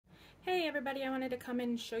Hey everybody, I wanted to come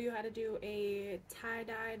and show you how to do a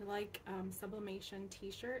tie-dyed like sublimation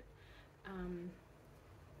t-shirt. I'm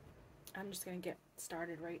just going to get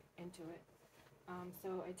started right into it.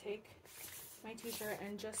 So I take my t-shirt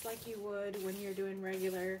and just like you would when you're doing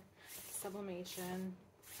regular sublimation,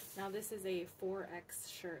 now this is a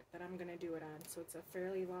 4X shirt that I'm going to do it on, so it's a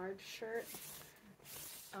fairly large shirt.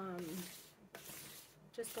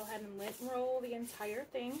 Just go ahead and lint roll the entire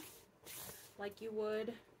thing like you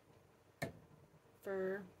would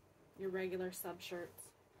for your regular sub shirts.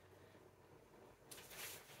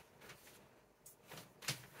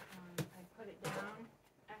 I put it down.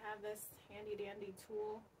 I have this handy dandy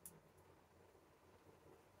tool.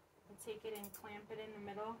 I take it and clamp it in the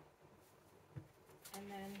middle and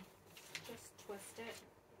then just twist it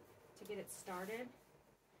to get it started,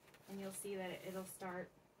 and you'll see that it'll start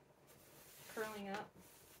curling up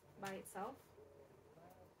by itself.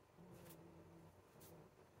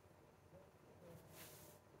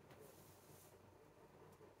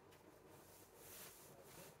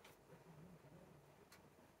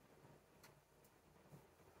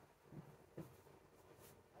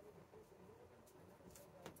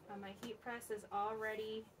 My heat press is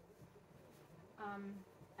already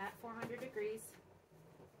at 400 degrees.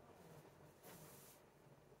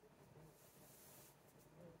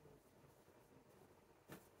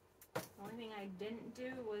 The only thing I didn't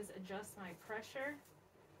do was adjust my pressure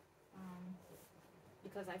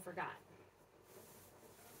because I forgot.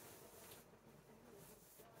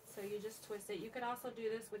 So you just twist it. You could also do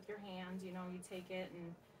this with your hands. You know, you take it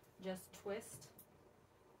and just twist.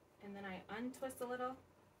 And then I untwist a little,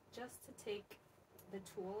 just to take the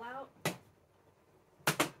tool out,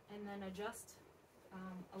 and then adjust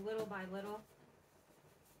a little by little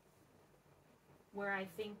where I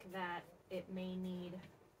think that it may need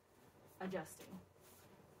adjusting.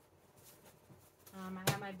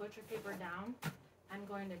 I have my butcher paper down. I'm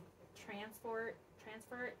going to transfer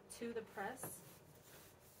it to the press.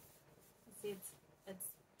 See, it's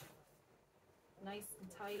nice and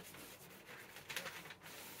tight.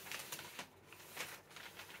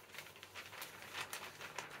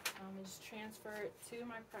 Just transfer it to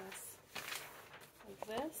my press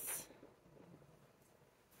like this.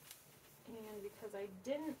 And because I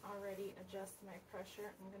didn't already adjust my pressure,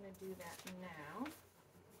 I'm going to do that now.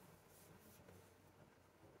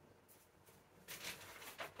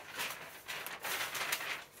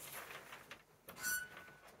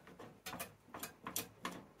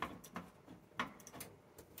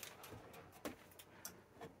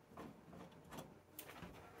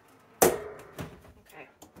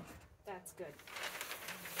 That's good.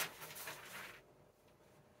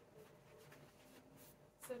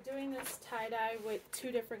 So doing this tie-dye with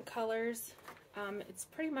two different colors, it's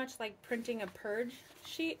pretty much like printing a purge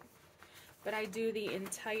sheet, but I do the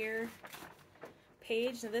entire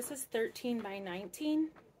page. Now this is 13 by 19.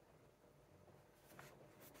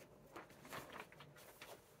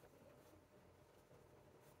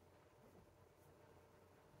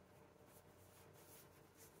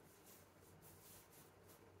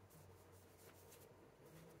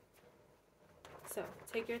 So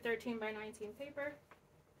take your 13 by 19 paper,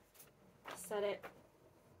 set it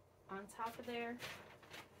on top of there.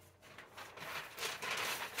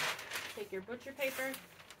 Take your butcher paper,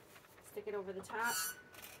 stick it over the top.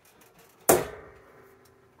 Probably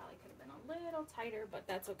could have been a little tighter, but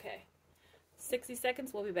that's okay. 60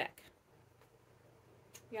 seconds, we'll be back.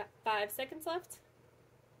 We got 5 seconds left.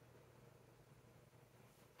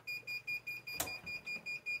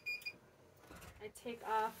 I take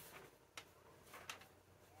off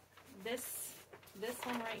this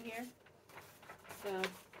one right here,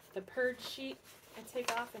 the purge sheet. I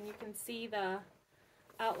take off and you can see the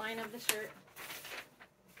outline of the shirt.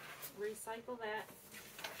 Recycle that.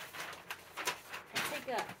 I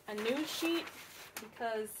take a new sheet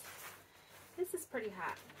because this is pretty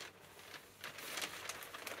hot.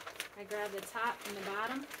 I grab the top and the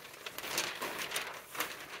bottom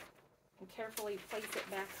and carefully place it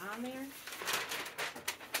back on there.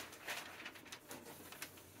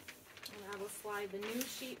 I will slide the new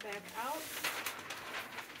sheet back out.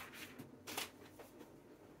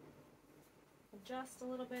 Adjust a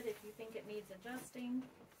little bit if you think it needs adjusting.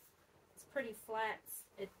 It's pretty flat.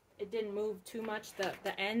 It didn't move too much.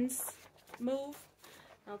 The ends move.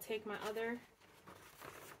 I'll take my other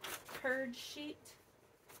purge sheet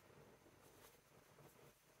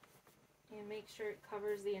and make sure it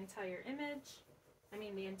covers the entire image. I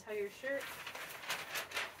mean the entire shirt.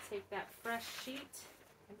 Take that fresh sheet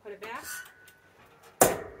and put it back.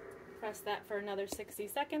 Press that for another 60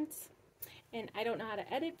 seconds. And I don't know how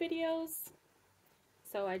to edit videos,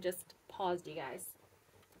 so I just paused you guys.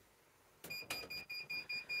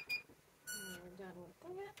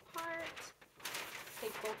 part.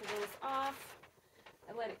 Take both of those off.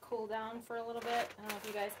 I let it cool down for a little bit. I don't know if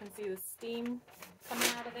you guys can see the steam coming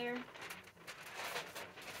out of there,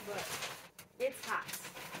 but it's hot.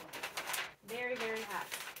 Very, very hot.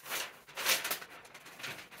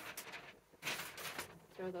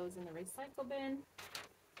 Throw those in the recycle bin.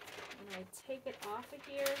 And I take it off of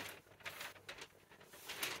here.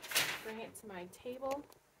 Bring it to my table.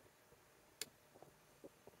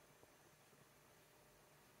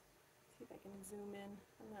 See if I can zoom in.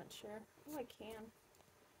 I'm not sure. Oh, I can.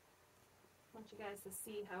 I want you guys to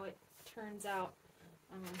see how it turns out.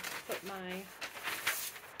 Put my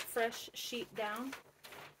fresh sheet down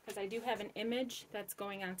because I do have an image that's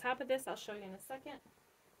going on top of this. I'll show you in a second.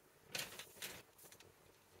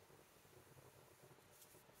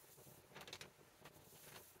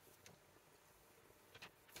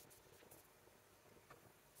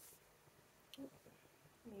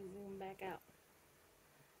 Let me zoom back out.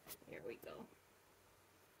 Here we go.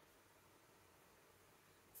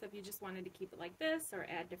 So if you just wanted to keep it like this or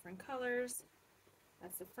add different colors,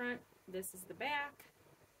 that's the front, this is the back.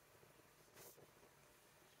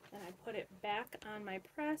 Then I put it back on my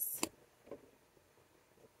press.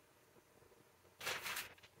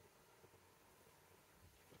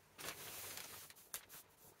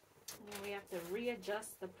 And then we have to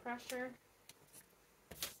readjust the pressure.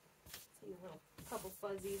 See a little couple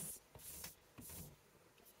fuzzies.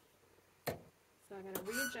 So I gotta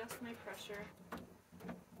readjust my pressure.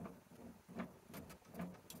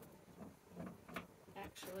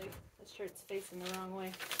 Actually, the shirt's facing the wrong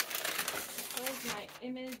way. Because my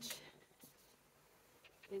image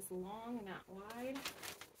is long, not wide.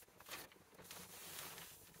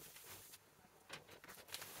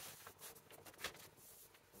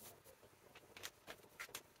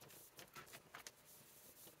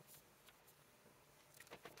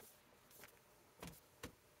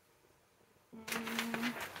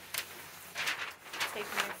 Take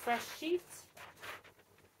my fresh sheet.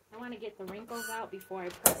 I want to get the wrinkles out before I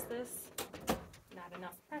press this. Not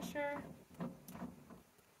enough pressure.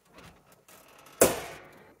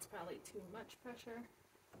 That's probably too much pressure.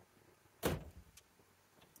 I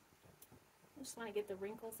just want to get the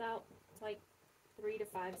wrinkles out. It's like 3 to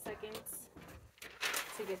 5 seconds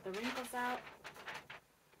to get the wrinkles out.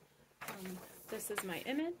 This is my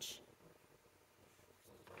image.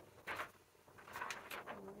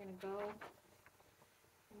 And we're going to go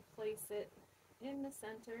and place it in the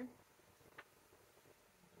center.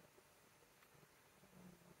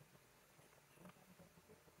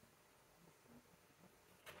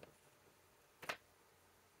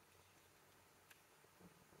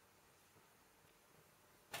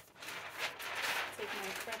 Take my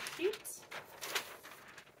fresh sheet,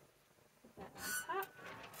 put that on top,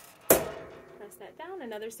 press that down,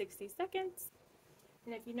 another 60 seconds.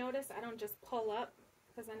 And if you notice, I don't just pull up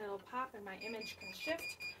because then it'll pop and my image can shift.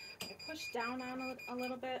 I push down on it a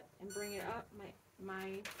little bit and bring it up.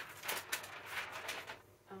 My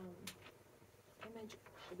image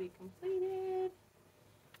should be completed,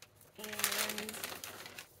 and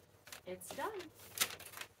it's done.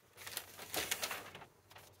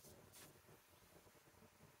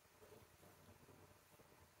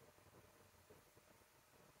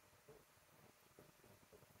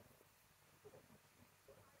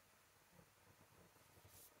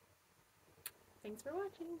 Thanks for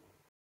watching.